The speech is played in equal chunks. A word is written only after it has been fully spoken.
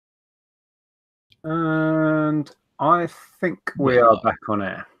And I think we We're are live. back on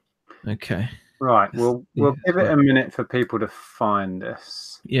air. Okay. Right, Let's see we'll if it's give it a working. minute for people to find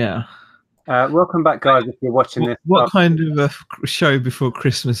us. Yeah. Welcome back, guys. If you're watching this, What kind of a show before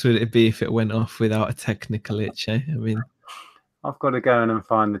Christmas would it be if it went off without a technical itch? Eh? I mean, I've got to go in and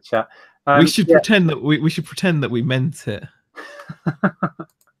find the chat. we should Yeah, pretend that we should pretend that we meant it.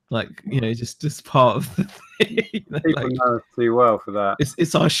 Like just part of the thing. people Like know us too well for that.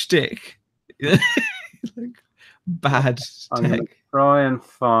 it's our shtick. Like bad I'm going to tech. try and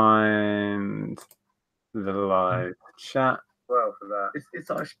find the live chat. Well, for that,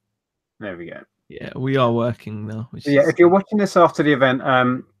 it's our. There we go. Yeah, we are working now. Which Yeah, is if you're watching this after the event,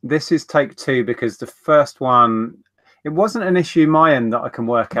 this is take two because the first one, it wasn't an issue my end that I can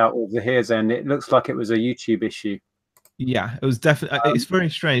work out, or Zahir's end. It looks like it was a YouTube issue. yeah, it was definitely. It's very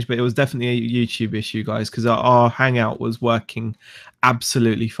strange, but it was definitely a YouTube issue, guys, because our Hangout was working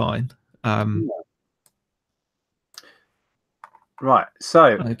absolutely fine. Right, so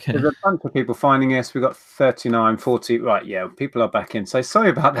Okay. there's a bunch of people finding us. We've got 39, 40. Right, yeah, people are back in. So sorry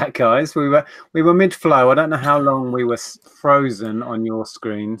about that, guys. We were mid-flow. I don't know how long we were frozen on your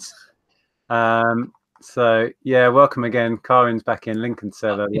screens. So yeah, welcome again. Karin's back in. Lincoln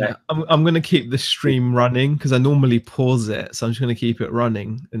server. Yeah, I'm going to keep the stream running because I normally pause it, so I'm just going to keep it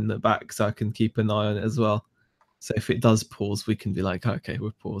running in the back so I can keep an eye on it as well. So if it does pause, we can be like, okay, we're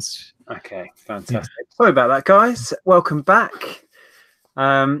paused. Okay, fantastic. Yeah. Sorry about that, guys. Welcome back.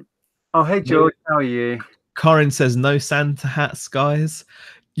 Oh, hey George, how are you? Karin says no Santa hats, guys.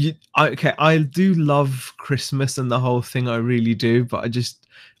 Okay, I do love Christmas and the whole thing, I really do, but I just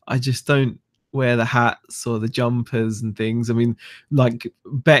don't wear the hats or the jumpers and things. I mean, like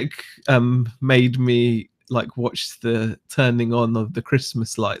Beck made me like watch the turning on of the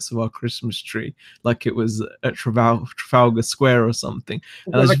Christmas lights of our Christmas tree like it was at Trafalgar Square or something.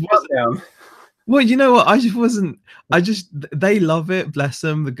 And I just wasn't, well, you know what? I just wasn't. They love it. Bless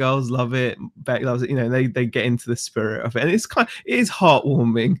them. The girls love it. Beck loves it. They get into the spirit of it, and it is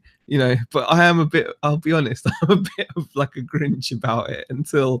heartwarming. But I am a bit. I'll be honest. I'm a bit of like a Grinch about it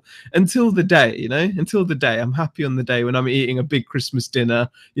until the day. Until the day. I'm happy on the day when I'm eating a big Christmas dinner.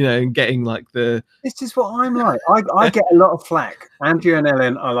 And getting like the. This is what I'm like. I get a lot of flack. Andrew and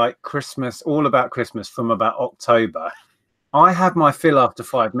Ellen are like Christmas, all about Christmas from about October. I have my fill after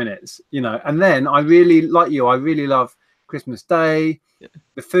 5 minutes, and then I really like you. I really love Christmas Day,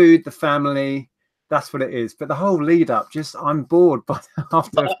 the food, the family. That's what it is. But the whole lead up, I'm bored. But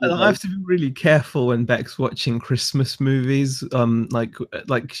after I have to be really careful when Beck's watching Christmas movies. Like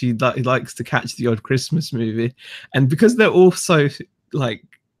she likes to catch the odd Christmas movie, and because they're all so like.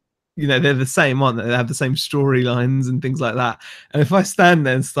 They're the same, aren't they? They have the same storylines and things like that. And if I stand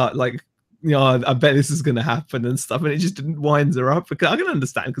there and start like I bet this is going to happen and stuff, and it just winds her up, because I can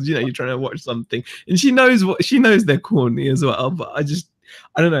understand, because you're trying to watch something and she knows they're corny as well, but I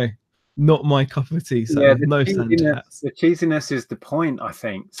don't know, not my cup of tea. So yeah, no Santa hats. The cheesiness is the point, I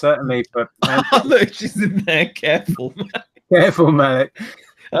think, certainly. But look, she's in there. Careful, careful, Malik.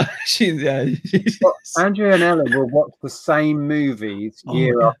 She's Andrew and Ellen will watch the same movies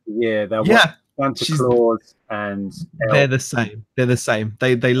year after year. They'll watch Santa Claus and Elf. They're the same. They're the same.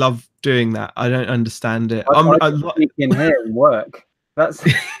 They love doing that. I don't understand it. I like in here and work. That's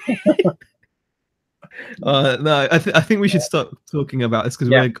no. I think we should stop talking about this,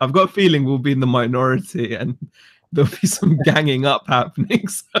 because I've got a feeling we'll be in the minority and there'll be some ganging up happening.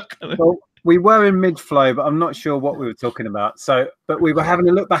 Well, we were in mid-flow, but I'm not sure what we were talking about. But we were having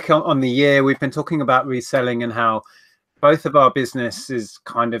a look back on the year. We've been talking about reselling and how both of our businesses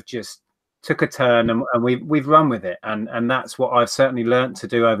kind of just took a turn, and we've run with it. And that's what I've certainly learned to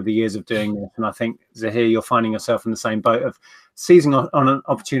do over the years of doing this. And I think, Zahir, you're finding yourself in the same boat of seizing on an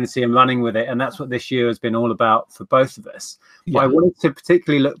opportunity and running with it. And that's what this year has been all about for both of us. Yeah. I wanted to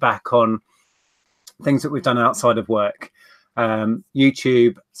particularly look back on things that we've done outside of work.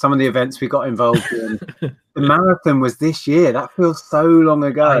 YouTube, some of the events we got involved in. The marathon was this year. That feels so long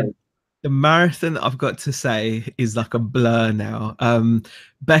ago. The marathon, I've got to say, is like a blur now.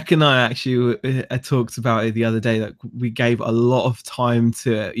 Beck and I actually talked about it the other day, that we gave a lot of time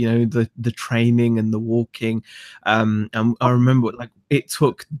to the training and the walking, and I remember like it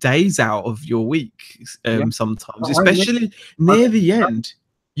took days out of your week sometimes, especially near the end.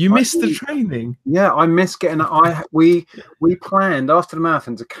 You missed the training. Yeah, I missed getting. We planned after the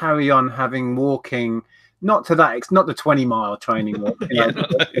marathon to carry on having walking, not to that. It's not the 20-mile training walk,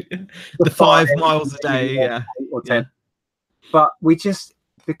 the 5 miles a day, or 10. But we just,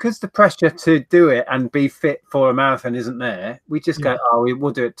 because the pressure to do it and be fit for a marathon isn't there, we just go,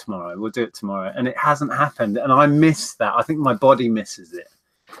 we'll do it tomorrow. We'll do it tomorrow, and it hasn't happened. And I miss that. I think my body misses it.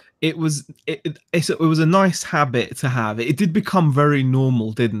 it was it was a nice habit to have. It did become very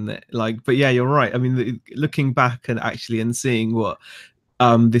normal, didn't it? Like, but yeah, you're right. I mean, looking back and actually and seeing what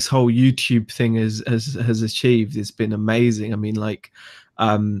this whole YouTube thing has achieved, it's been amazing. I mean, like,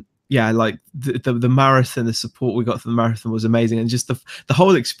 yeah, like the marathon, the support we got for the marathon was amazing, and just the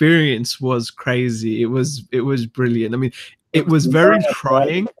whole experience was crazy. It was brilliant. I mean, it was very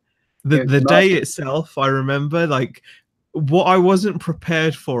trying. The day itself, I remember, like, what I wasn't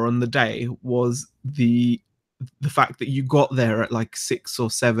prepared for on the day was the fact that you got there at like 6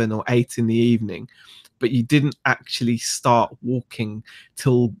 or 7 or 8 in the evening, but you didn't actually start walking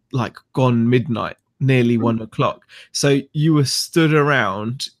till like gone midnight, nearly 1 o'clock. So you were stood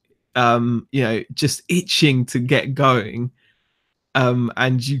around, you know, just itching to get going,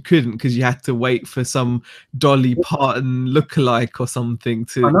 and you couldn't because you had to wait for some Dolly Parton lookalike or something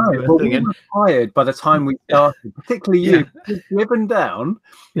to I know. do a Well, thing. we were tired by the time we started, particularly you. We'd driven down,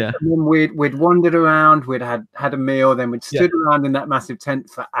 Yeah, and then we'd wandered around. We'd had a meal, then we'd stood around in that massive tent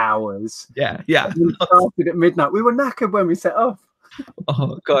for hours. yeah. And we started at midnight. We were knackered when we set off.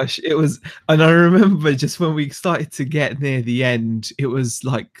 Oh gosh, it was, and I remember just when we started to get near the end, it was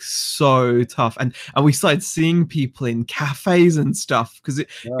like so tough, and we started seeing people in cafes and stuff because it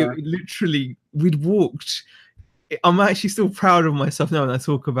literally, we'd walked. I'm actually still proud of myself now when I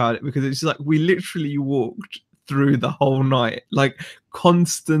talk about it, because it's like we literally walked through the whole night, like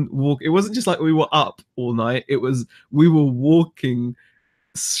constant walk. It wasn't just like we were up all night, it was we were walking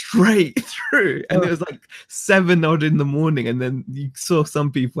straight through, and it was like 7 odd in the morning, and then you saw some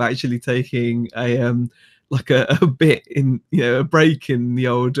people actually taking a like a bit in, you know, a break in the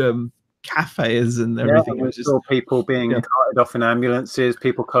old cafes and everything. And we saw people being carted off in ambulances,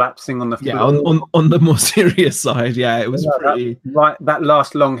 people collapsing on the floor. On the more serious side, it was pretty. That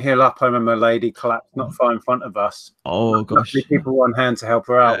last long hill up, I remember a lady collapsed not far in front of us. Oh gosh, people were on hand to help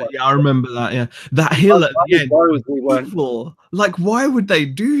her out. Yeah, I remember that. Yeah, that hill at the end. People, like, why would they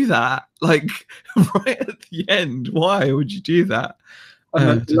do that? Like, right at the end, why would you do that?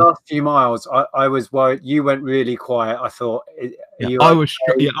 And the last few miles, I was worried. You went really quiet. I thought, I was.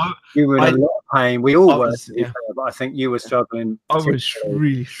 You were in a lot of pain. We all were, but I think you were struggling. I was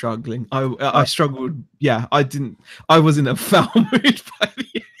really struggling. I struggled. Yeah, I didn't. I was in a foul mood by the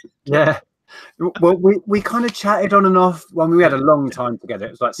end. Yeah. Well, we kind of chatted on and off when we had a long time together.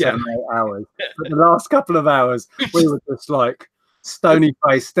 It was like 7 or 8 hours. But the last couple of hours, we were just like stony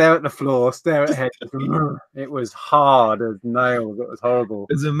face, stare at the floor, stare at head. It was hard as nails. It was horrible.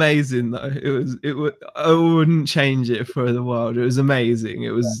 It was amazing though. It was. I wouldn't change it for the world. It was amazing.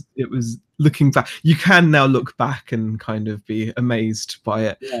 It was. It was, looking back, you can now look back and kind of be amazed by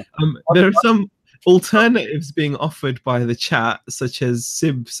it. There are some alternatives being offered by the chat, such as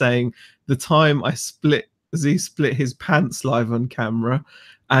Sib saying, the time Z split his pants live on camera,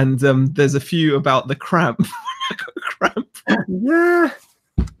 and there's a few about the cramp. I got a cramp. Yeah.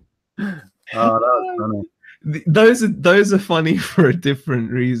 Oh, that was funny. Those are funny for a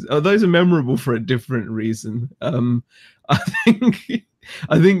different reason. Oh, those are memorable for a different reason. I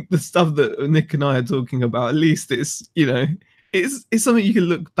think the stuff that Nick and I are talking about, at least it's, you know, it's something you can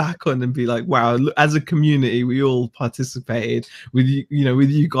look back on and be like, wow, as a community, we all participated with you know, with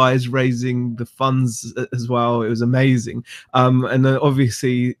you guys raising the funds as well. It was amazing. And then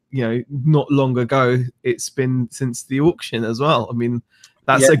obviously, you know, not long ago, it's been since the auction as well. I mean,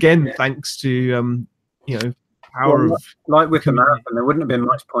 that's again, thanks to, you know, power of, like with the marathon, there wouldn't have been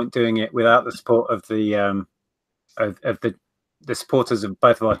much point doing it without the support of the the supporters of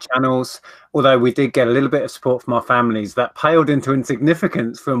both of our channels, although we did get a little bit of support from our families that paled into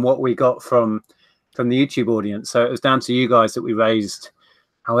insignificance from what we got from the YouTube audience. So it was down to you guys that we raised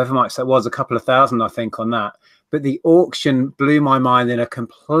however much that was, a couple of thousand, I think, on that. But the auction blew my mind in a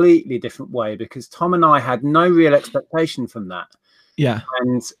completely different way, because Tom and I had no real expectation from that. Yeah.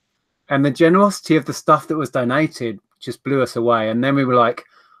 And the generosity of the stuff that was donated just blew us away. And then we were like,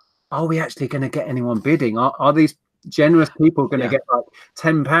 are we actually going to get anyone bidding? Are these generous people going to get like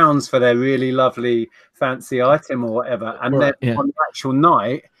 £10 for their really lovely fancy item or whatever? And then on the actual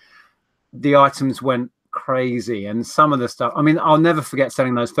night, the items went crazy, and some of the stuff, I mean, I'll never forget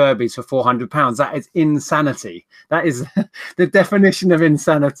selling those Furbies for £400. That is insanity. That is the definition of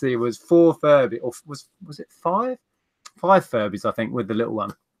insanity. Was 4 Furbies, or was it 5 Furbies, I think, with the little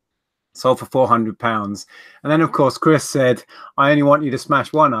one, sold for £400. And then of course Chris said, I only want you to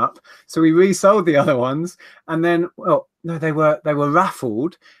smash one up. So we resold the other ones, and then, well, no, they were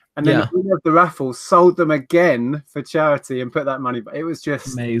raffled, and then the winner of the raffle sold them again for charity and put that money. But it was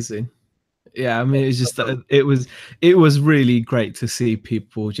just amazing. Yeah, I mean, it's just it was really great to see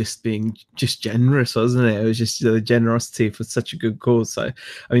people just being just generous, wasn't it? It was just the generosity for such a good cause. So,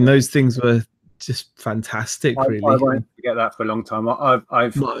 I mean, Yeah. those things were just fantastic, I really. won't forget that for a long time. No,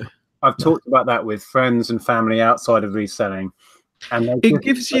 I've no, talked about that with friends and family outside of reselling, and it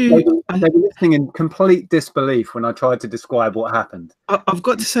gives you. they were listening in complete disbelief when I tried to describe what happened. I've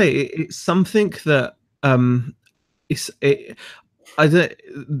got to say, it's something that it's it. I don't,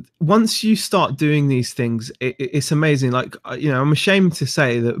 once you start doing these things, it's amazing. Like, you know, I'm ashamed to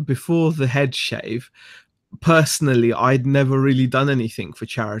say that before the head shave, personally, I'd never really done anything for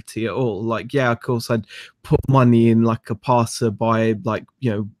charity at all. Like, yeah, of course, I'd put money in like a passerby, like,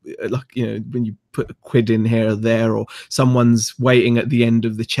 when you put a quid in here or there, or someone's waiting at the end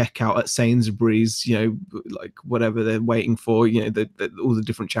of the checkout at Sainsbury's, you know, like whatever they're waiting for, you know, all the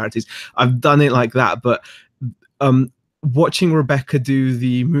different charities. I've done it like that, but um watching Rebecca do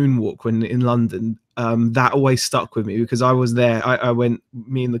the moonwalk when in London, that always stuck with me because I was there. I went,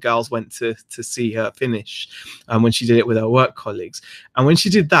 me and the girls went to see her finish, when she did it with her work colleagues. And when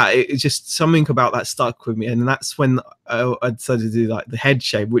she did that, it just something about that stuck with me. And that's when I decided to do like the head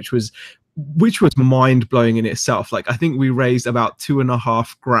shave, which was mind blowing in itself. Like, I think we raised about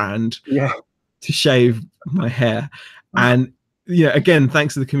 2.5 grand Yeah. to shave my hair, and yeah, again,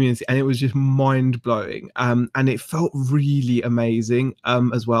 thanks to the community, and it was just mind blowing, and it felt really amazing,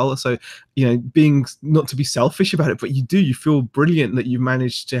 as well. So, you know, being not to be selfish about it, but you feel brilliant that you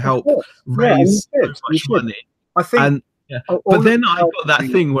managed to Of help course. Yeah, and raise so you much should. money. I think And yeah, but all of then I the got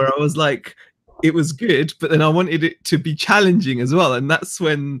that thing where I was like, it was good, but then I wanted it to be challenging as well, and that's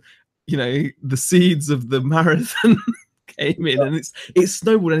when, you know, the seeds of the marathon came in, and it's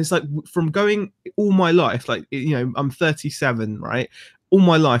snowballed. And it's like, from going all my life, like, you know, I'm 37, right? All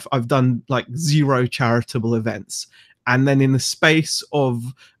my life I've done like 0 charitable events, and then in the space of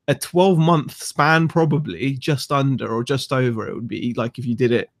a 12-month span, probably just under or just over, it would be like, if you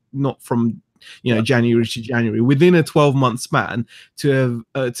did it not from, you know, yeah. January to January, within a 12-month span, to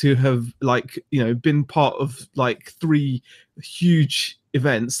have like, you know, been part of like 3 huge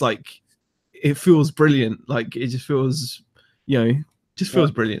events. Like, it feels brilliant. Like, it just feels, you know, just Yeah.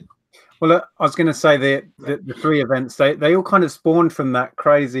 feels brilliant. Well, I was going to say the 3 events, they all kind of spawned from that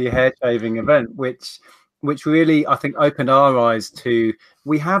crazy hair shaving event, which really, I think, opened our eyes to,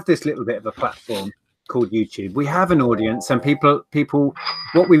 we have this little bit of a platform called YouTube. We have an audience, and people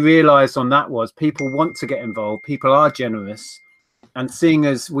what we realized on that was people want to get involved. People are generous, and seeing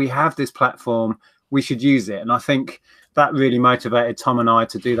as we have this platform, we should use it. And I think that really motivated Tom and I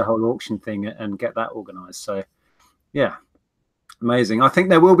to do the whole auction thing and get that organized. So yeah, amazing. I think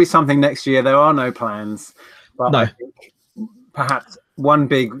there will be something next year. There are no plans, but I No, think perhaps one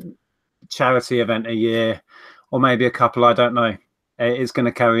big charity event a year, or maybe a couple, I don't know. It's going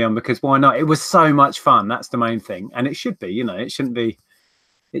to carry on, because why not? It was so much fun. That's the main thing. And it should be, you know, it shouldn't be,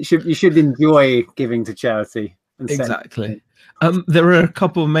 you should enjoy giving to charity and exactly. There are a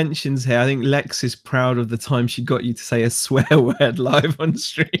couple of mentions here. I think Lex is proud of the time she got you to say a swear word live on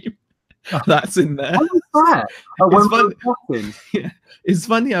stream. That's in there. What was that? Oh, It's when we fun. were talking. Yeah, it's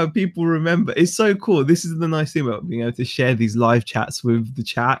funny how people remember. It's so cool. This is the nice thing about being able to share these live chats with the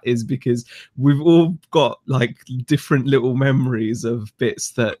chat, is because we've all got like different little memories of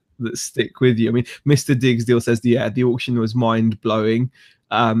bits that stick with you. I mean, Mr. Digsdale says, yeah, the auction was mind blowing.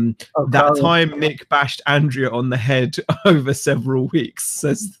 Oh, That Carl. time Nick bashed Andrea on the head over several weeks,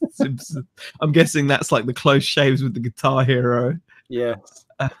 says Simpson. I'm guessing that's like the close shaves with the Guitar Hero. Yes.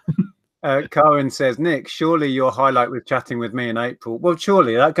 Karen says, Nick, surely your highlight was chatting with me in April. Well,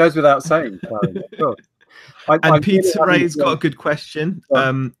 surely that goes without saying, Karen. Sure. I And really Peter Ray's got a good question.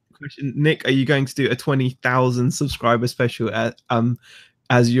 Well, Nick, are you going to do a 20,000 subscriber special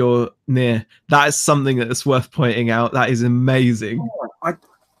as you're near? That is something that's worth pointing out. That is amazing.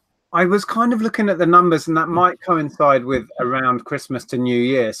 I was kind of looking at the numbers, and that might coincide with around Christmas to New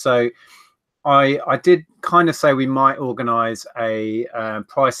Year. So I did kind of say we might organise a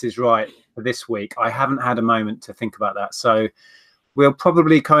Price is Right for this week. I haven't had a moment to think about that. So we'll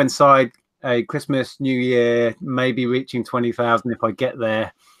probably coincide a Christmas, New Year, maybe reaching 20,000 if I get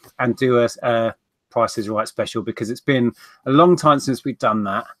there, and do a Price is Right special, because it's been a long time since we've done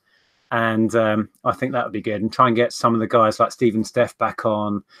that. And I think that would be good, and try and get some of the guys like Steve and Steph back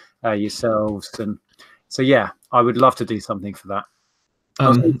on, yourselves. And so, yeah, I would love to do something for that. I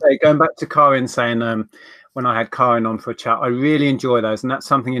was going to say, going back to Karin saying, when I had Karin on for a chat, I really enjoy those. And that's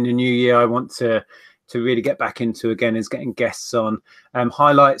something in the new year I want to really get back into again, is getting guests on.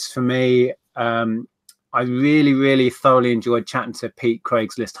 Highlights for me, I really, really thoroughly enjoyed chatting to Pete,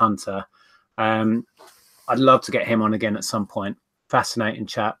 Craigslist Hunter. I'd love to get him on again at some point. fascinating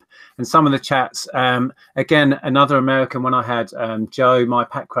chap. And some of the chats, again, another American one I had, Joe, my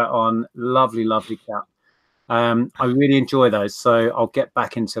pack rat on, lovely chap. I really enjoy those, so I'll get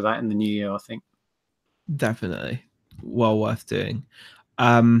back into that in the new year, I think. Definitely, well worth doing.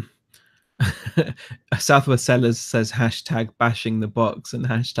 Southwest Sellers says hashtag bashing the box and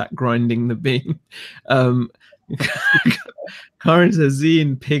hashtag grinding the bean. Karen says Z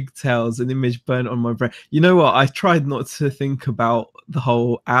in pigtails, an image burnt on my brain. You know what? I tried not to think about the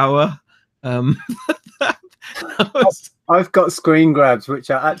whole hour. I've got screen grabs which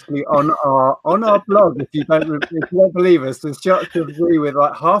are actually on our blog. If you don't believe us, there's shots of Z with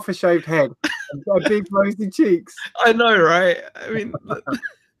like half a shaved head and big rosy cheeks. I know, right? I mean,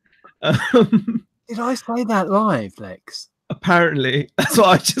 did I say that live, Lex? Apparently, that's what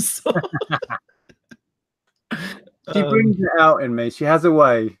I just saw. She brings it out in me. She has a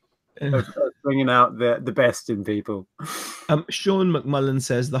way of bringing out the best in people. Sean McMullen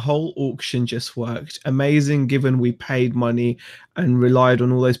says the whole auction just worked. Amazing, given we paid money and relied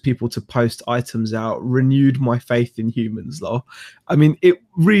on all those people to post items out. Renewed my faith in humans, lol. I mean, it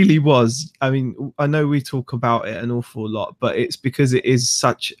really was. I mean, I know we talk about it an awful lot, but it's because it is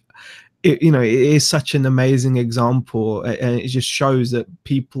such. It is such an amazing example, and it just shows that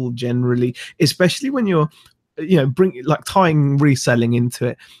people generally, especially when you're, tying reselling into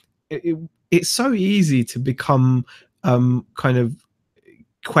it, it's so easy to become kind of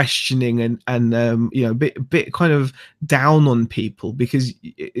questioning and a bit kind of down on people, because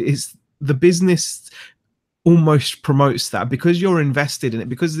it's the business almost promotes that, because you're invested in it,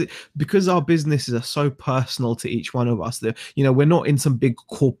 because our businesses are so personal to each one of us, that we're not in some big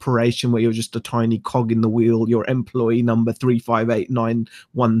corporation where you're just a tiny cog in the wheel, your employee number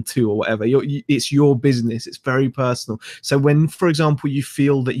 358912 or whatever. It's your business, it's very personal. So when, for example, you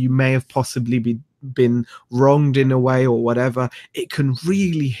feel that you may have possibly been wronged in a way or whatever, it can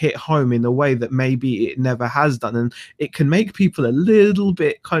really hit home in a way that maybe it never has done, and it can make people a little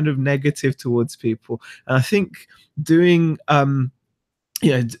bit kind of negative towards people. And I think doing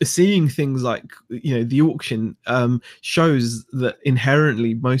seeing things like the auction shows that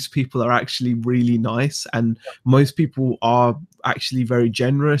inherently most people are actually really nice, and most people are actually very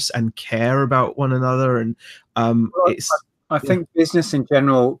generous and care about one another. And I think business in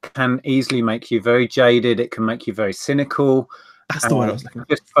general can easily make you very jaded. It can make you very cynical. That's the word I was looking at.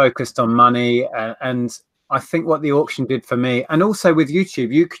 Just focused on money. And I think what the auction did for me, and also with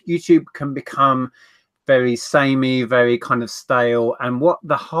YouTube, YouTube can become very samey, very kind of stale. And what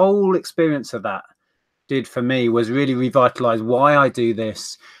the whole experience of that did for me was really revitalize why I do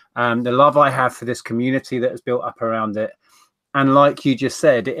this, the love I have for this community that has built up around it. And like you just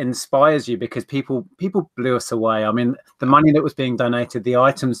said, it inspires you, because people blew us away. I mean, the money that was being donated, the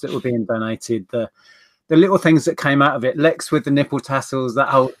items that were being donated, the little things that came out of it, Lex with the nipple tassels, that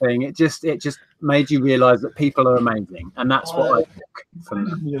whole thing, it just made you realize that people are amazing. And that's what I took from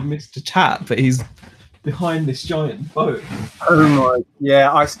that. You missed a chat, but he's behind this giant boat. Oh my,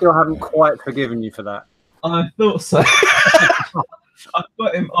 yeah, I still haven't quite forgiven you for that. I thought so. I've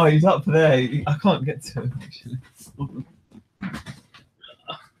got him. Oh, he's up there. I can't get to him, actually.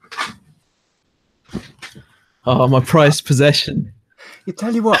 Oh, my prized possession. You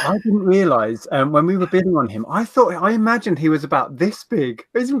tell you what, I didn't realize when we were bidding on him, I imagined he was about this big.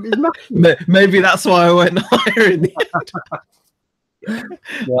 He's maybe that's why I went higher in the end.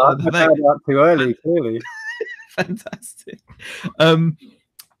 Yeah, I found out too early, clearly. Fantastic.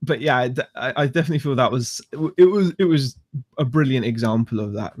 But yeah, I definitely feel that was a brilliant example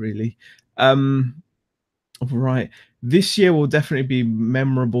of that, really. Right. This year will definitely be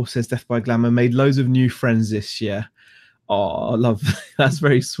memorable, says Death by Glamour. Made loads of new friends this year. Oh, I love that. That's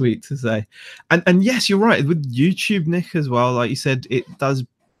very sweet to say. And yes, you're right. With YouTube, Nick, as well, like you said,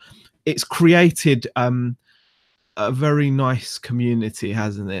 it's created a very nice community,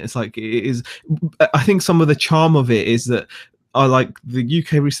 hasn't it? It's like, it is. I think some of the charm of it is that I like the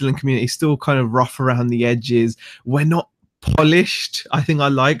UK reselling community is still kind of rough around the edges. We're not polished. I think I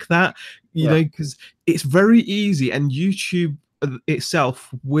like that, you know, because it's very easy, and YouTube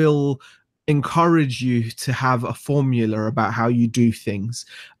itself will encourage you to have a formula about how you do things,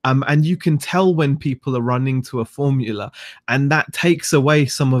 and you can tell when people are running to a formula, and that takes away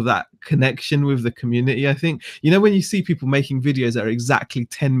some of that connection with the community. I think, you know, when you see people making videos that are exactly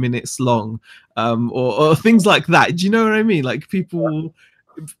 10 minutes long, or things like that, do you know what I mean? Like, people,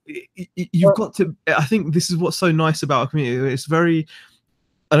 you've got to, I think this is what's so nice about a community. It's very,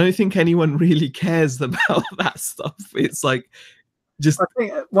 I don't think anyone really cares about that stuff. It's like, just, I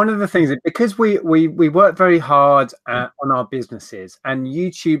think one of the things is because we work very hard on our businesses, and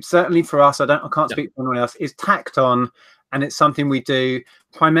YouTube, certainly for us, I can't speak for anyone else, is tacked on and it's something we do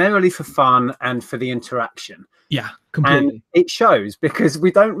primarily for fun and for the interaction. Yeah, completely. And it shows, because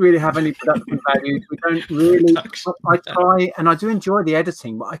we don't really have any production values. We don't really. I try, and I do enjoy the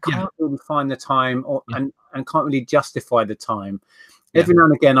editing, but I can't really find the time, and can't really justify the time. Every now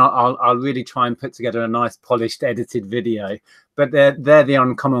and again, I'll really try and put together a nice polished edited video, but they're the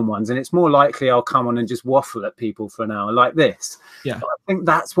uncommon ones, and it's more likely I'll come on and just waffle at people for an hour like this. Yeah, but I think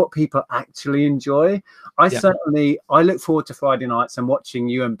that's what people actually enjoy. I look forward to Friday nights and watching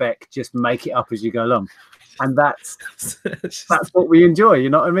you and Beck just make it up as you go along, and that's what we enjoy. You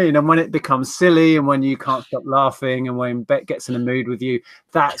know what I mean? And when it becomes silly, and when you can't stop laughing, and when Beck gets in a mood with you,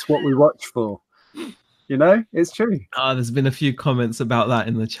 that's what we watch for. You know, it's true. There's been a few comments about that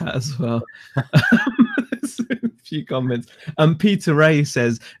in the chat as well. There's a few comments. Peter Ray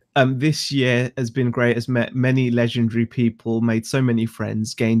says, this year has been great, has met many legendary people, made so many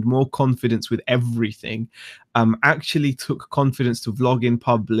friends, gained more confidence with everything, actually took confidence to vlog in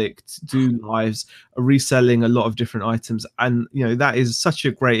public, to do lives, reselling a lot of different items. And, you know, that is such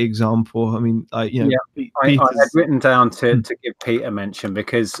a great example. I mean, you know, I had written down to give Pete a mention,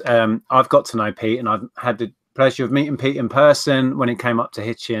 because I've got to know Pete, and I've had the pleasure of meeting Pete in person when he came up to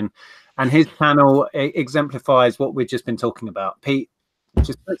Hitchin, and his channel exemplifies what we've just been talking about. Pete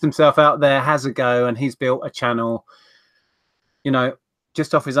just puts himself out there, has a go, and he's built a channel, you know,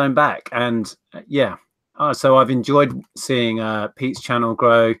 just off his own back. And so I've enjoyed seeing Pete's channel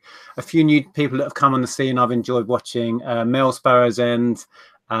grow. A few new people that have come on the scene I've enjoyed watching. Mel Sparrow's End,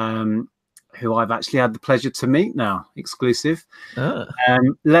 who I've actually had the pleasure to meet now, exclusive.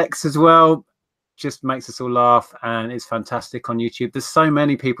 Lex as well, just makes us all laugh and is fantastic on YouTube. There's so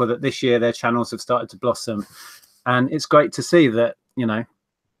many people that this year their channels have started to blossom, and it's great to see that, you know,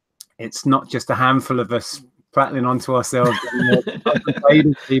 it's not just a handful of us prattling onto ourselves.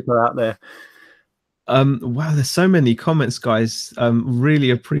 And people out there. Wow, there's so many comments, guys.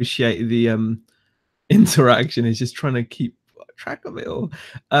 Really appreciate the interaction. It's just trying to keep track of it all.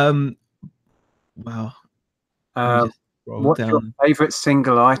 Wow. What's your favorite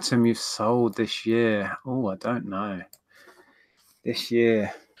single item you've sold this year? Oh, I don't know. This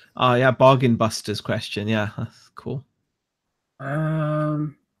year. Oh yeah, bargain busters question. Yeah, that's cool.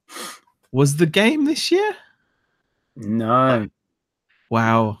 Was the game this year? No.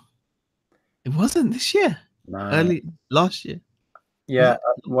 Wow. It wasn't this year. No. Early last year. Yeah,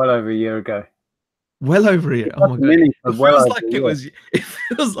 well over a year ago. Well over a year. Oh my god. It feels like it was. It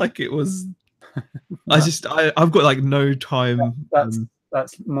feels like it was. No. I've got like no time.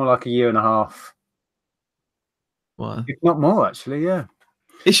 That's more like a year and a half. Wow. If not more, actually. Yeah.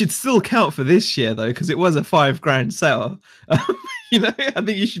 It should still count for this year though, because it was a $5,000 sale. You know, I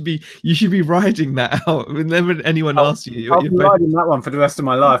think you should be riding that out. Whenever anyone asks you, I'll be riding that one for the rest of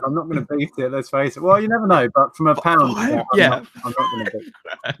my life. I'm not going to beat it. Let's face it. Well, you never know. But from a pound, I'm not going to beat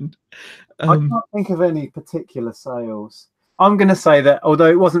it. I can't think of any particular sales. I'm going to say that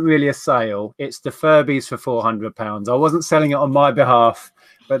although it wasn't really a sale, it's the Furbies for £400. I wasn't selling it on my behalf,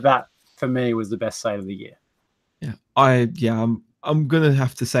 but that for me was the best sale of the year. Yeah, I'm gonna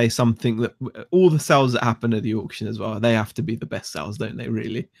have to say something that all the sales that happen at the auction as well, they have to be the best sales, don't they?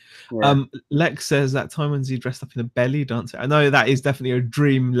 Really. Yeah. Lex says that time when he dressed up in a belly dancer. I know that is definitely a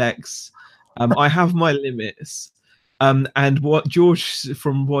dream, Lex. I have my limits. And what George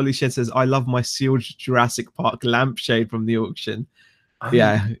from Wally Shed says, I love my sealed Jurassic Park lampshade from the auction.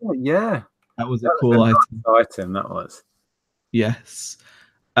 Yeah, that was a cool item. That was. Yes.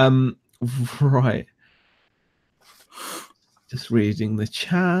 Right. Just reading the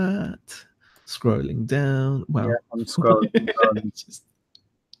chat, scrolling down. Wow. Yeah, I'm scrolling down.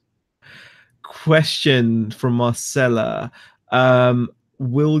 Question from Marcella.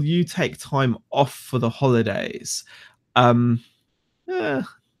 Will you take time off for the holidays?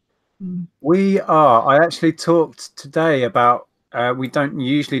 We are. I actually talked today about we don't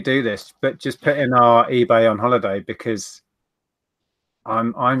usually do this, but just putting our eBay on holiday because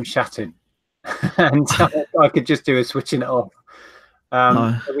I'm shattered. And I could just do a switching it off.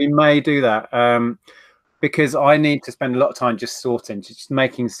 So we may do that because I need to spend a lot of time just sorting, just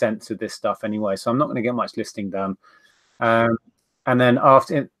making sense of this stuff anyway. So I'm not going to get much listing done. And then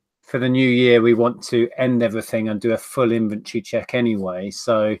for the new year, we want to end everything and do a full inventory check anyway.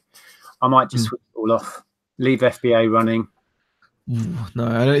 So I might just switch it all off, leave FBA running. No,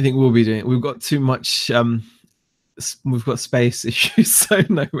 I don't think we'll be doing it. We've got too much. We've got space issues, so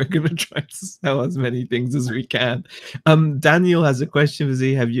no, we're going to try to sell as many things as we can. Daniel has a question for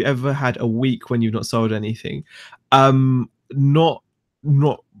Z. Have you ever had a week when you've not sold anything? Not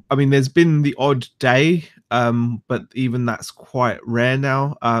I mean, there's been the odd day, but even that's quite rare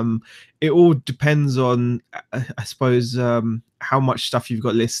now. It all depends on, I suppose, how much stuff you've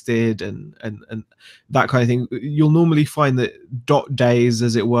got listed and that kind of thing. You'll normally find that dot days,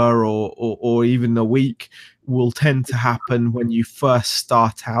 as it were, or even a week, will tend to happen when you first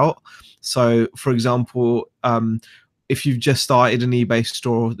start out. So, for example, if you've just started an eBay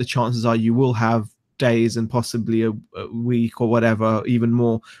store, the chances are you will have days and possibly a week or whatever, even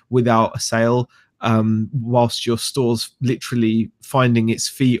more, without a sale, whilst your store's literally finding its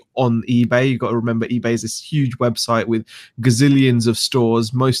feet on eBay. You've got to remember, eBay is this huge website with gazillions of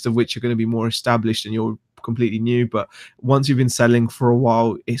stores, most of which are going to be more established and you're completely new. But once you've been selling for a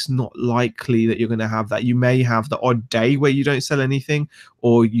while, it's not likely that you're going to have that. You may have the odd day where you don't sell anything,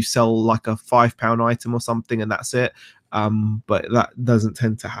 or you sell like a £5 item or something and that's it. But that doesn't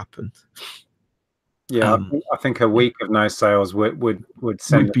tend to happen. Yeah, I think a week of no sales would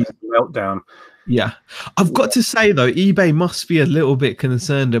send a meltdown. Yeah, I've got to say though, eBay must be a little bit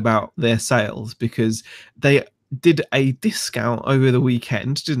concerned about their sales, because they did a discount over the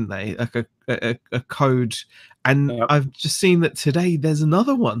weekend, didn't they? Like a code, and Yep. I've just seen that today there's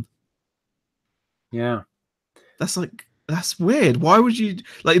another one. Yeah, that's weird. Why would you,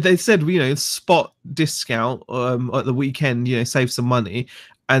 like they said, spot discount at the weekend, save some money,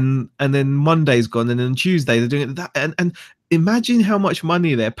 and then Monday's gone, and then Tuesday they're doing it that, and imagine how much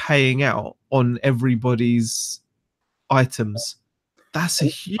money they're paying out on everybody's items. That's a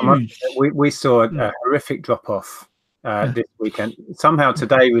huge. We saw a horrific drop off this weekend. Somehow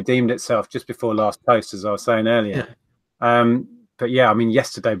today redeemed itself just before last post, as I was saying earlier. But yeah, I mean,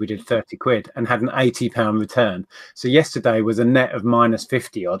 yesterday we did 30 quid and had an £80 return. So yesterday was a net of minus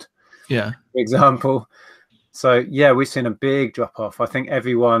 50 odd. Yeah. For example. So yeah, we've seen a big drop off. I think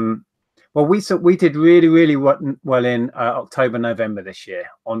everyone. Well, we did really well in October, November this year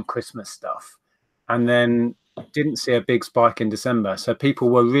on Christmas stuff, and then didn't see a big spike in December. So people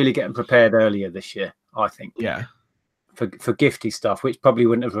were really getting prepared earlier this year, I think. Yeah. For gifty stuff, which probably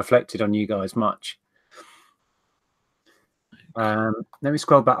wouldn't have reflected on you guys much. Let me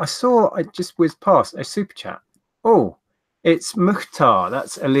scroll back. I just whizzed past a super chat. Oh, it's Mukhtar.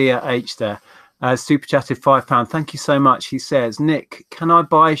 That's Aliyah H there. Super chatted £5. Thank you so much. He says, Nick, can I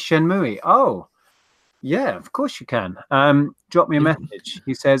buy Shenmue? Oh, yeah, of course you can. Drop me a message.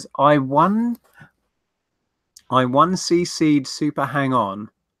 He says, I won CC'd Super Hang On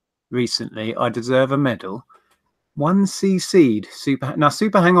recently. I deserve a medal. 1 CC'd Super. Now,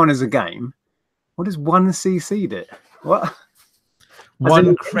 Super Hang On is a game. What is 1 CC'd it? What?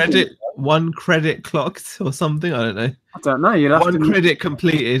 One credit clocked or something. I don't know. I don't know. You'll have one credit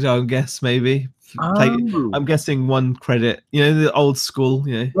completed, I guess, maybe. Oh. I'm guessing 1 credit. The old school.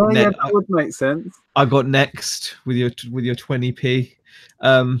 Yeah, that would make sense. I got next with your 20p.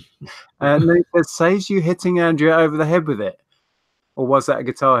 And then it saves you hitting Andrea over the head with it, or was that a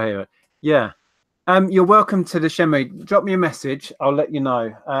Guitar Hero? Yeah. You're welcome to the Shenmue. Drop me a message. I'll let you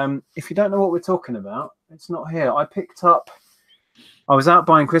know. If you don't know what we're talking about, it's not here. I was out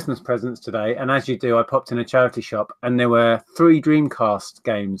buying Christmas presents today, and as you do, I popped in a charity shop, and there were 3 Dreamcast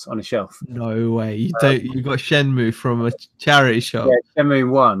games on a shelf. No way! You got Shenmue from a charity shop? Yeah, Shenmue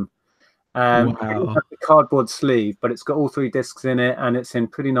 1. Wow! It has the cardboard sleeve, but it's got all 3 discs in it, and it's in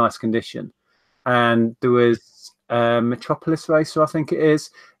pretty nice condition. And there was Metropolis Racer, I think it is.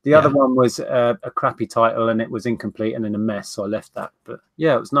 The other one was a crappy title, and it was incomplete and in a mess, so I left that. But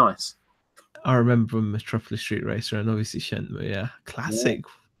yeah, it was nice. I remember Metropolis Street Racer and obviously Shenmue. Yeah, classic.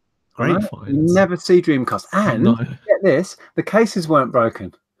 Yeah. Great finds. You never see Dreamcast. And get this, the cases weren't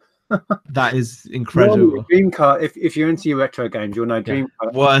broken. That is incredible. Dreamcast, if you're into your retro games, you'll know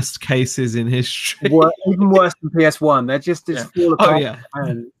Dreamcast. Worst cases in history. Even worse than PS1. They're just fall apart. Oh, yeah.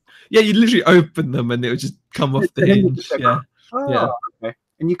 Yeah, you literally open them and it would just come off the hinge. Okay.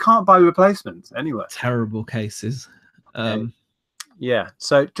 And you can't buy replacements anyway. Terrible cases. Yeah,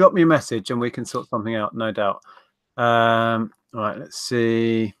 so drop me a message and we can sort something out, no doubt. All right, let's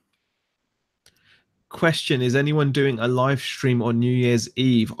see. Question: is anyone doing a live stream on New Year's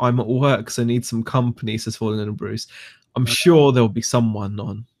Eve? I'm at work, so I need some company, says Fallen and Bruce. I'm sure there'll be someone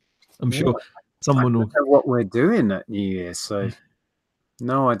on. I'm sure someone will. I don't know what we're doing at New Year's, so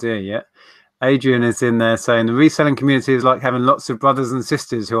no idea yet. Adrian is in there saying the reselling community is like having lots of brothers and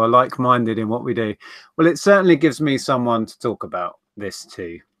sisters who are like-minded in what we do. Well, it certainly gives me someone to talk about this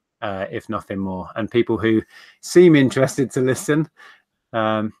too, if nothing more, and people who seem interested to listen.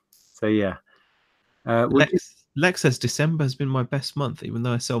 So yeah. Lex says December has been my best month, even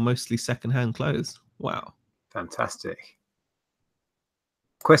though I sell mostly second-hand clothes. Wow. Fantastic.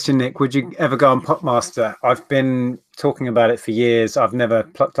 Question, Nick, would you ever go on Popmaster? I've been talking about it for years. I've never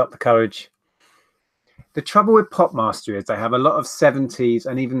plucked up the courage. The trouble with Popmaster is they have a lot of 70s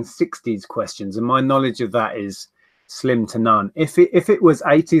and even 60s questions, and my knowledge of that is slim to none. If it was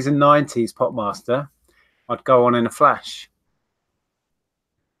 80s and 90s Popmaster, I'd go on in a flash.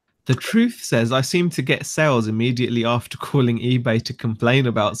 The truth says I seem to get sales immediately after calling eBay to complain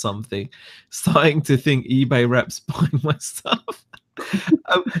about something, starting to think eBay reps buying my stuff.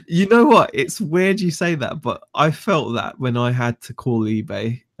 You know what? It's weird you say that, but I felt that when I had to call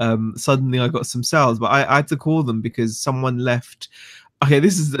eBay. Suddenly I got some sales, but I had to call them because someone left. Okay,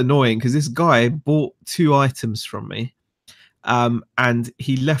 this is annoying because this guy bought 2 items from me, and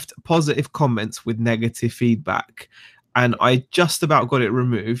he left positive comments with negative feedback, and I just about got it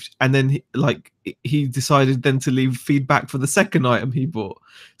removed, and then he decided then to leave feedback for the second item he bought,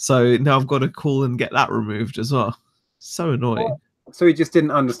 so now I've got to call and get that removed as well. So annoying. So he just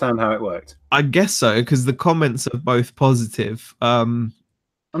didn't understand how it worked. I guess so, because the comments are both positive. I'm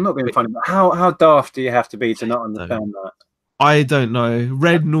not being funny, but how daft do you have to be to not understand that? I don't know.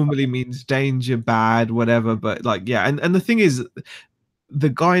 Red normally means danger, bad, whatever, but like, yeah, and the thing is, the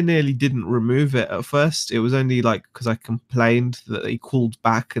guy nearly didn't remove it at first. It was only like because I complained that he called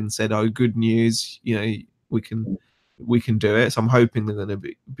back and said, "Oh, good news, you know, we can do it." So I'm hoping they're going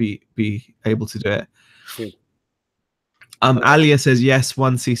to be able to do it. Good. Alia says yes.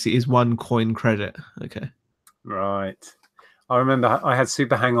 1 CC is 1 coin credit. Okay. Right. I remember I had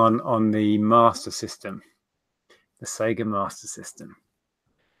Super Hang on the Master System, the Sega Master System.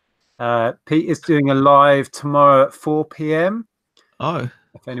 Pete is doing a live tomorrow at 4 p.m. Oh,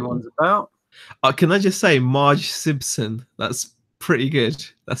 if anyone's about. Can I just say Marge Simpson? That's pretty good.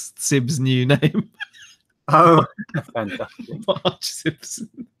 That's Sib's new name. Oh, fantastic. Marge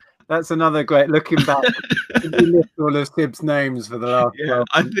Simpson. That's another great, looking back, we list all of Sib's names for the last 12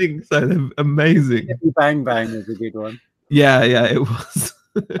 I think so. They're amazing. Bang Bang was a good one. Yeah, it was.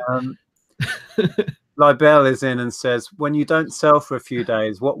 Libel is in and says, when you don't sell for a few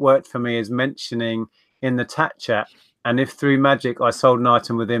days, what worked for me is mentioning in the chat, and if through magic I sold an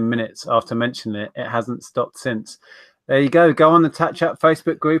item within minutes after mentioning it, it hasn't stopped since. There you go. Go on the chat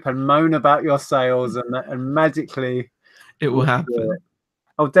Facebook group and moan about your sales, and magically it will happen.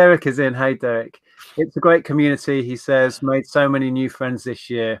 Oh, Derek is in. Hey, Derek. It's a great community, he says. Made so many new friends this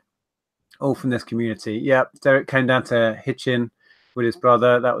year, all from this community. Yeah, Derek came down to Hitchin with his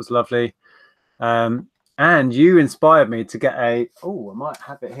brother. That was lovely. And you inspired me to get I might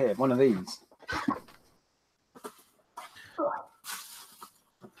have it here, one of these.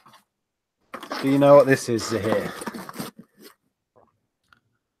 Do you know what this is here?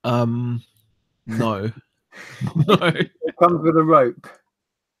 No. No. It comes with a rope.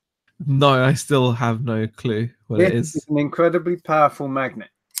 No, I still have no clue what it is. It's an incredibly powerful magnet.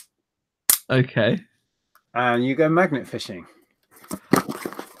 Okay. And you go magnet fishing.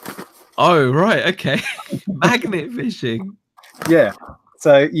 Oh, right. Okay. Magnet fishing. Yeah.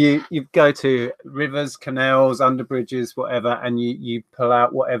 So you go to rivers, canals, under bridges, whatever, and you pull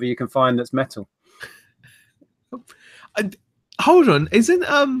out whatever you can find that's metal. Hold on,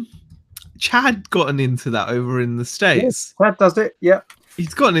 isn't Chad gotten into that over in the States? Yes, Chad does it. Yeah.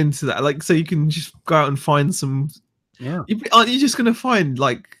 He's gotten into that, like, so you can just go out and find some. Yeah. Aren't you just gonna find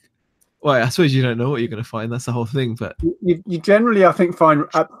like? Well, I suppose you don't know what you're gonna find. That's the whole thing. But you generally, I think, find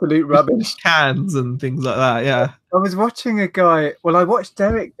absolute rubbish, cans and things like that. Yeah. I was watching a guy. Well, I watched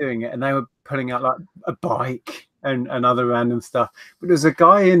Derek doing it, and they were pulling out like a bike and other random stuff. But there was a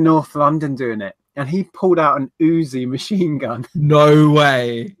guy in North London doing it, and he pulled out an Uzi machine gun. No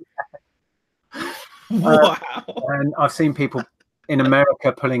way. Wow. And I've seen people in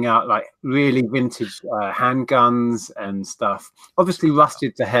America pulling out like really vintage handguns and stuff, obviously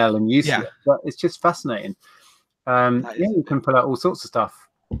rusted to hell and useless, but it's just fascinating. Yeah, you can pull out all sorts of stuff.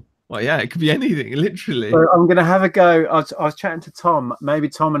 Well, yeah, it could be anything, literally. So I'm going to have a go. I was chatting to Tom. Maybe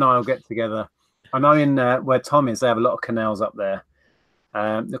Tom and I will get together. I know in where Tom is, they have a lot of canals up there. There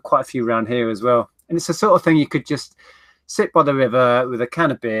are quite a few around here as well. And it's the sort of thing you could just sit by the river with a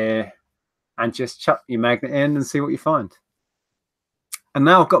can of beer and just chuck your magnet in and see what you find. And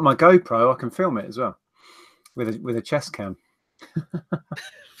now I've got my GoPro, I can film it as well with a chest cam.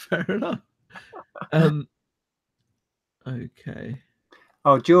 Fair enough. Okay.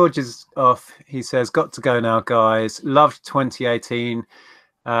 Oh, George is off. He says, got to go now, guys. Loved 2018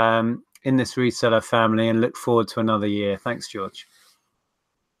 in this reseller family and look forward to another year. Thanks, George.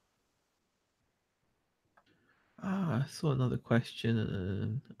 I saw another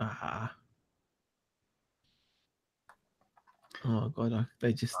question. Oh, God,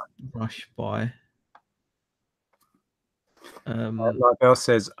 they just rush by. Like Bell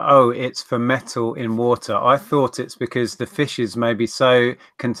says, oh, it's for metal in water. I thought it's because the fishes may be so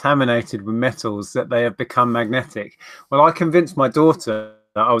contaminated with metals that they have become magnetic. Well, I convinced my daughter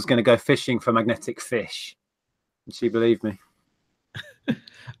that I was going to go fishing for magnetic fish, and she believed me.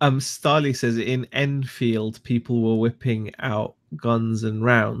 Starley says in Enfield, people were whipping out guns and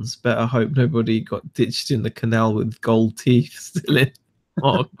rounds. Better hope nobody got ditched in the canal with gold teeth still in.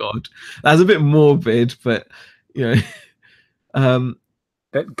 Oh God, that's a bit morbid, but you know.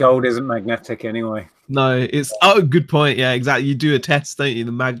 But gold isn't magnetic anyway. No, it's good point. Yeah, exactly. You do a test, don't you?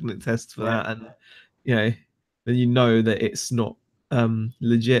 The magnet test for that, and then you know that it's not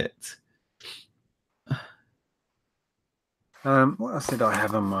legit. What else did I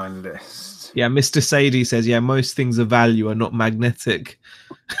have on my list? Yeah, Mr. Sadie says, yeah, most things of value are not magnetic.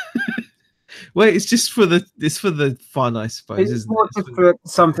 Well, it's for the fun, I suppose, It's isn't more it? just for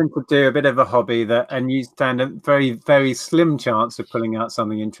something to do, a bit of a hobby and you stand a very, very slim chance of pulling out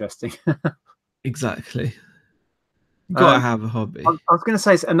something interesting. Exactly. Gotta have a hobby. I was going to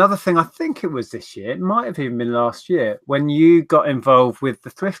say another thing. I think it was this year. It might have even been last year when you got involved with the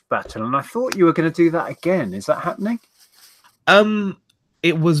thrift battle, and I thought you were going to do that again. Is that happening?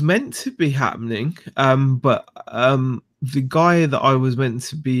 It was meant to be happening, but the guy that I was meant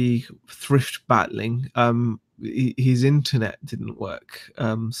to be thrift battling, his internet didn't work,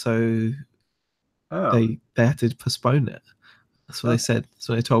 so they had to postpone it. That's what they said. That's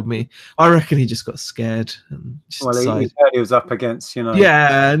what they told me. I reckon he just got scared and just he heard he was up against,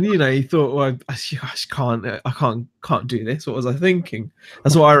 Yeah, and he thought, well, I can't do this. What was I thinking?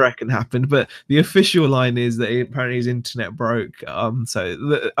 That's what I reckon happened. But the official line is that apparently his internet broke.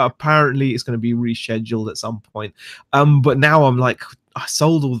 So apparently it's going to be rescheduled at some point. But now I'm like, I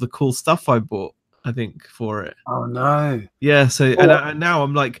sold all the cool stuff I bought, I think, for it. Oh no. Yeah, so and now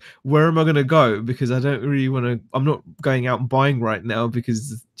I'm like, where am I going to go? Because I don't really want to. I'm not going out and buying right now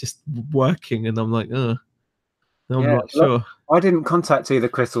because it's just working, and I'm like, I'm not sure. I didn't contact either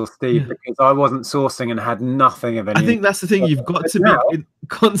Chris or Steve because I wasn't sourcing and had nothing of any. I think that's the thing. You've got to be in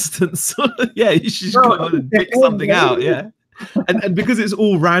constant sort of, you should just go on and pick something out. Yeah. And because it's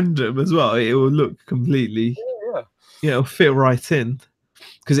all random as well, it will look completely, it'll fit right in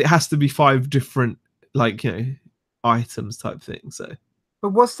because it has to be 5 different, items type thing. So, but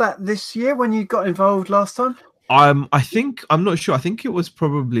was that this year when you got involved last time? I'm not sure. I think it was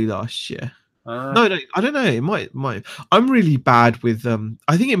probably last year. No, I don't know. It might. I'm really bad with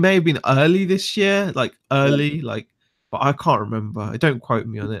I think it may have been early this year, but I can't remember. Don't quote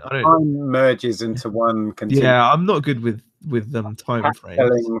me on it. Time merges into one. Yeah, I'm not good with time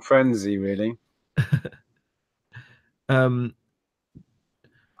frames. Frenzy, really.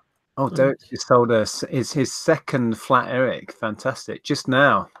 Oh, Derek just sold us his second flat Eric. Fantastic. Just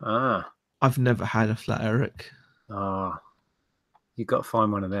now. I've never had a flat Eric. You got to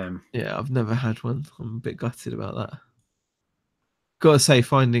find one of them. Yeah, I've never had one. I'm a bit gutted about that. Gotta say,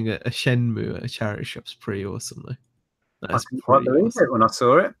 finding a Shenmue at a charity shop's pretty awesome, though. That's I couldn't believe it when I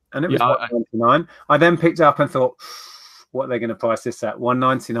saw it, and it was $199. I then picked it up and thought, what are they going to price this at?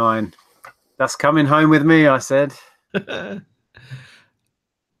 $199. That's coming home with me, I said.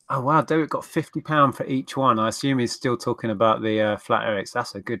 Oh wow, Derek got £50 for each one. I assume he's still talking about the flat Erics.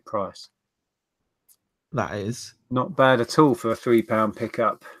 That's a good price. That is not bad at all for a £3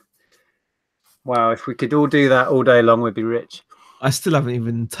 pickup. Wow, if we could all do that all day long, we'd be rich. I still haven't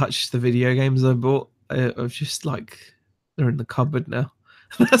even touched the video games I bought. I've just they're in the cupboard now.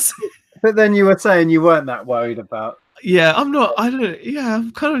 But then you were saying you weren't that worried about. Yeah, I'm not. I don't. Yeah,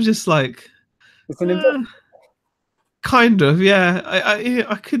 I'm kind of just like. It's an investment. Kind of, yeah.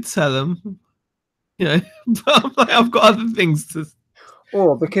 I could sell them, but I'm like, I've got other things to.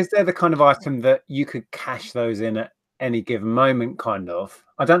 Or because they're the kind of item that you could cash those in at any given moment, kind of.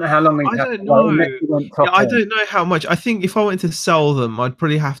 I don't know how long. I don't know. I don't know how much. I think if I wanted to sell them, I'd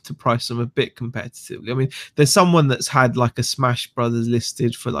probably have to price them a bit competitively. I mean, there's someone that's had a Smash Brothers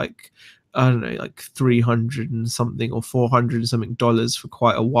listed for I don't know, 300 and something or 400 and something dollars for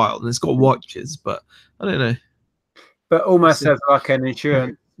quite a while, and it's got watches, but I don't know. But almost as like an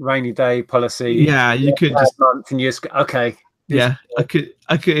insurance rainy day policy. Yeah, you could just month and you just okay. Yeah, I could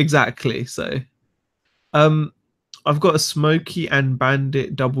exactly. So, I've got a Smokey and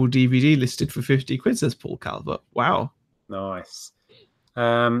Bandit double DVD listed for 50 quid, says Paul Calvert. Wow. Nice.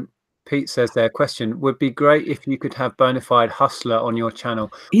 Pete says their question would be great if you could have Bonafide Hustler on your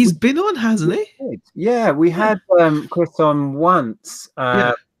channel. He's been on, hasn't he? Yeah, we had Chris on once,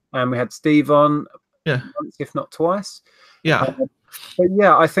 and we had Steve on once, if not twice. Yeah. But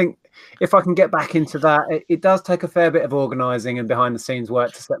yeah, I think if I can get back into that, it does take a fair bit of organising and behind the scenes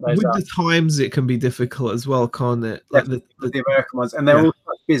work to set those With up. the times, it can be difficult as well, can't it? Like The American ones, and they're all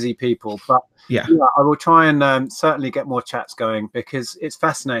such busy people. But yeah, I will try and certainly get more chats going because it's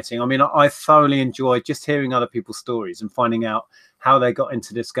fascinating. I mean, I thoroughly enjoy just hearing other people's stories and finding out how they got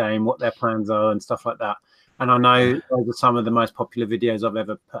into this game, what their plans are, and stuff like that. And I know those are some of the most popular videos I've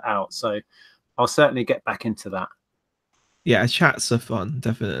ever put out. So I'll certainly get back into that. Yeah, chats are fun,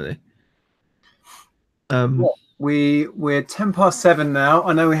 definitely. We're 7:10 now.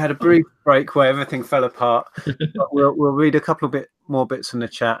 I know we had a brief break where everything fell apart. But we'll read a couple of more bits from the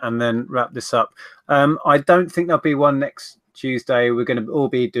chat and then wrap this up. I don't think there'll be one next Tuesday. We're going to all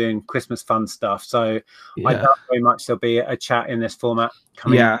be doing Christmas fun stuff, so I doubt very much there'll be a chat in this format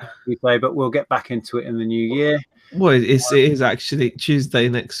coming Tuesday. But we'll get back into it in the new year. Well, it is actually Tuesday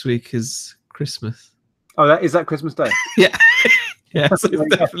next week is Christmas. Oh, is that Christmas Day? Yeah. Yeah, so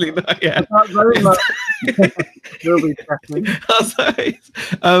it's definitely not. Yeah,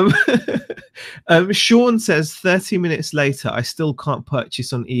 Sean says 30 minutes later, I still can't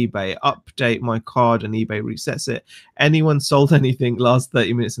purchase on eBay. Update my card and eBay resets it. Anyone sold anything last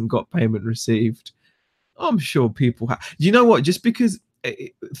 30 minutes and got payment received? I'm sure people have. You know what? Just because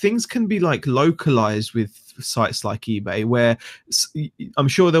things can be like localized with sites like eBay, where I'm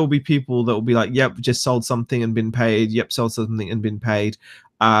sure there will be people that will be like, yep, just sold something and been paid. Yep, sold something and been paid.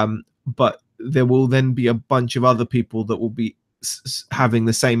 But there will then be a bunch of other people that will be having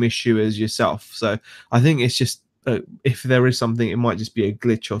the same issue as yourself. So I think it's just if there is something, it might just be a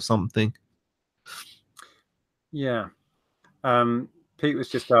glitch or something. Yeah. Pete was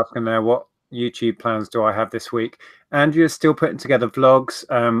just asking there, what YouTube plans do I have this week? Andrea's still putting together vlogs.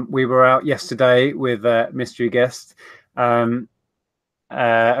 We were out yesterday with a mystery guest, a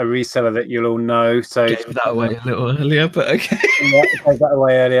reseller that you'll all know. So gave that away a little earlier, but okay. Yeah, gave that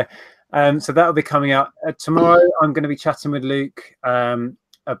away earlier. So that'll be coming out tomorrow. I'm going to be chatting with Luke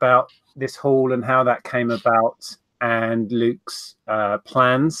about this haul and how that came about, and Luke's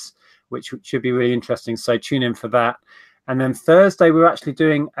plans, which should be really interesting. So tune in for that. And then Thursday, we're actually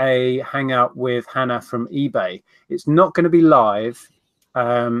doing a hangout with Hannah from eBay. It's not going to be live,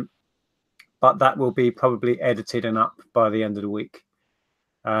 but that will be probably edited and up by the end of the week.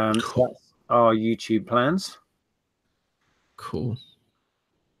 So that's our YouTube plans. Cool.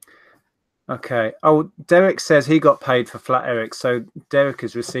 Okay. Oh, Derek says he got paid for Flat Eric. So Derek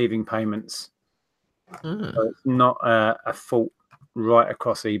is receiving payments. So it's not a fault right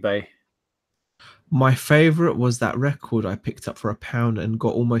across eBay. My favorite was that record I picked up for £1 and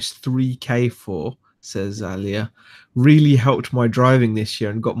got almost 3K for, says Alia. Really helped my driving this year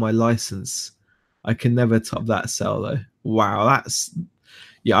and got my license. I can never top that sell though. Wow,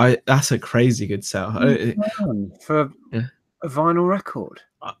 that's a crazy good sell. For a vinyl record.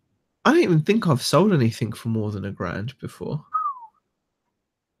 I don't even think I've sold anything for more than £1,000 before.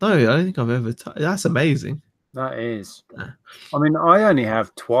 No, I don't think I've ever. That's amazing. That is. I mean, I only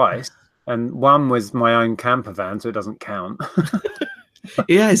have twice. And one was my own camper van, so it doesn't count.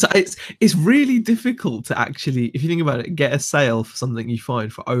 Yeah, it's really difficult to actually, if you think about it, get a sale for something you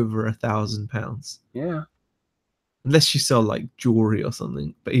find for over £1,000. Yeah. Unless you sell like jewelry or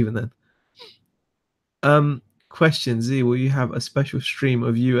something, but even then. Question Z: will you have a special stream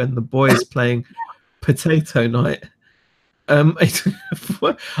of you and the boys playing Potato Night?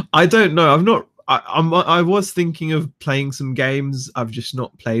 I don't know. I've not. I was thinking of playing some games. I've just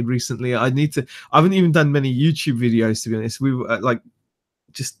not played recently. I haven't even done many YouTube videos, to be honest. We were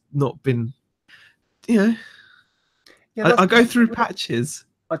just not been, Yeah, I go through patches.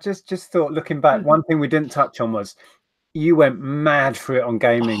 I just thought, looking back, one thing we didn't touch on was you went mad for it on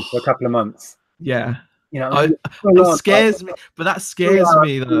gaming for a couple of months. Yeah. It scares me, but that scares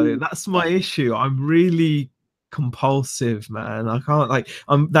me though. That's my issue. I'm really compulsive, man. I can't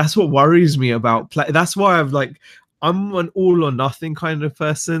that's what worries me about play. That's why I'm an all or nothing kind of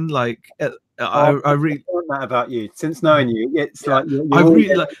person. I really learned that about you since knowing you. It's you're I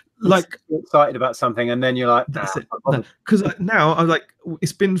really excited about something, and then you're like, that's it. Because now I'm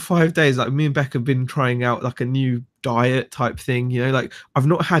it's been 5 days. Me and Beck have been trying out a new diet type thing. I've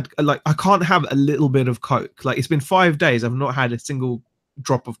not had I can't have a little bit of Coke. It's been 5 days. I've not had a single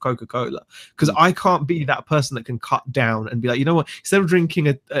drop of Coca-Cola because I can't be that person that can cut down and be like, you know what, instead of drinking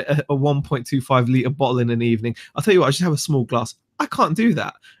a 1.25 liter bottle in an evening, I'll tell you what, I just have a small glass. I can't do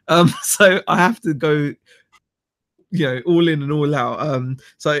that. So I have to go all in and all out.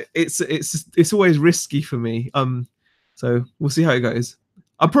 So it's always risky for me. So we'll see how it goes.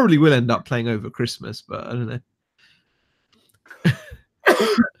 I probably will end up playing over Christmas, but I don't know.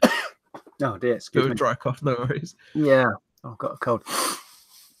 Oh dear, excuse me. Dry cough, no worries. Yeah, I've got a cold.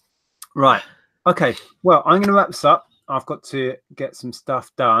 Right. Okay. Well, I'm going to wrap this up. I've got to get some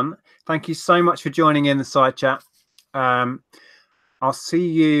stuff done. Thank you so much for joining in the side chat. I'll see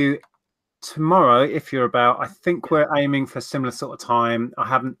you tomorrow if you're about. I think we're aiming for a similar sort of time. I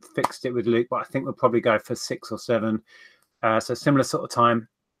haven't fixed it with Luke, but I think we'll probably go for 6 or 7. So similar sort of time.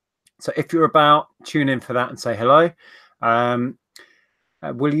 So if you're about, tune in for that and say hello.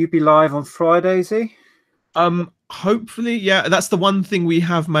 Will you be live on Friday, Z? Hopefully, yeah. That's the one thing we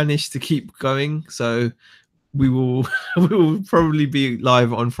have managed to keep going. So we will we will probably be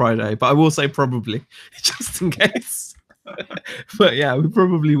live on Friday, but I will say probably just in case. But yeah, we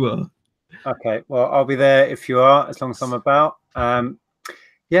probably will. Okay, well, I'll be there if you are, as long as I'm about.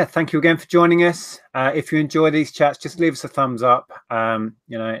 Yeah, thank you again for joining us. If you enjoy these chats, just leave us a thumbs up.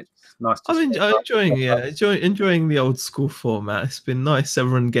 It's nice to I'm enjoying the old school format. It's been nice,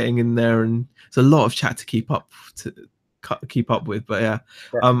 everyone getting in there, and it's a lot of chat to keep up with. But yeah,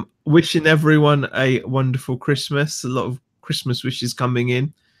 wishing everyone a wonderful Christmas. A lot of Christmas wishes coming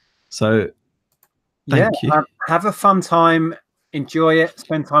in. So thank you. Have a fun time. Enjoy it.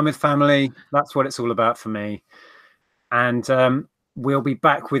 Spend time with family. That's what it's all about for me. And we'll be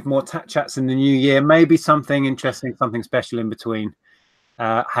back with more chats in the new year. Maybe something interesting, something special in between.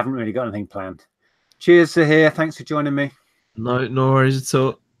 Haven't really got anything planned. Cheers to here. Thanks for joining me. No worries at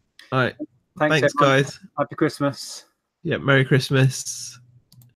all. All right. Thanks guys. Happy Christmas. Yeah, Merry Christmas.